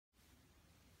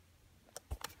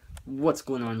What's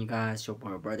going on, you guys? Your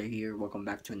boy brother here. Welcome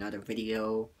back to another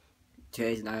video.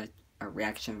 Today's not a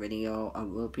reaction video. I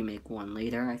will be making one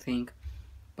later, I think.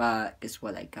 But guess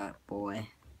what I got, boy?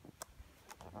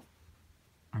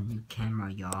 A new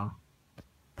camera, y'all.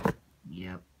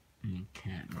 Yep, new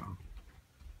camera.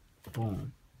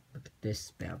 Boom. Look at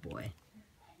this bad boy.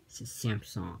 It's a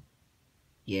Samsung.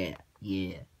 Yeah.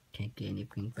 Can't get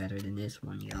anything better than this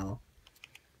one, y'all.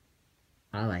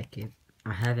 I like it.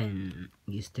 I haven't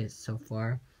used it so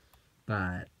far,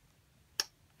 but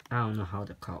I don't know how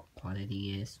the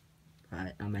quality is,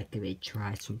 but I might give it a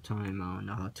try sometime. I don't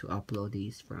know how to upload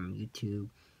these from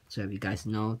YouTube. So if you guys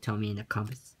know, tell me in the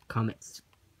comments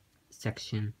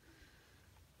section.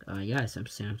 Yeah, some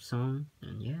Samsung,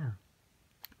 and yeah,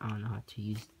 I don't know how to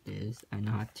use this. I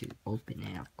know how to open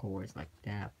it, of course, like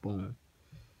that. Boom.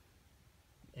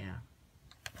 Yeah.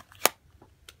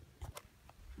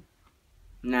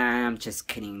 Nah, I'm just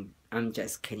kidding.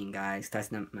 Guys.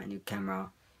 That's not my new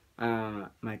camera.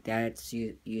 My dad's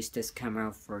used this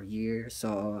camera for years,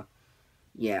 so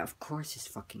yeah, of course it's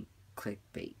fucking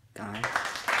clickbait, guys.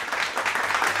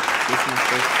 This is my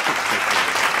first clickbait video.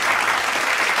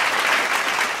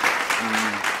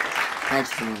 I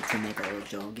just wanted to make a little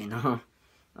joke, you know.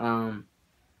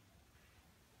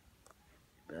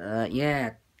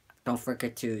 Yeah, don't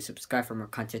forget to subscribe for more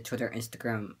content. Twitter,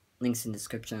 Instagram, links in the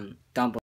description down below.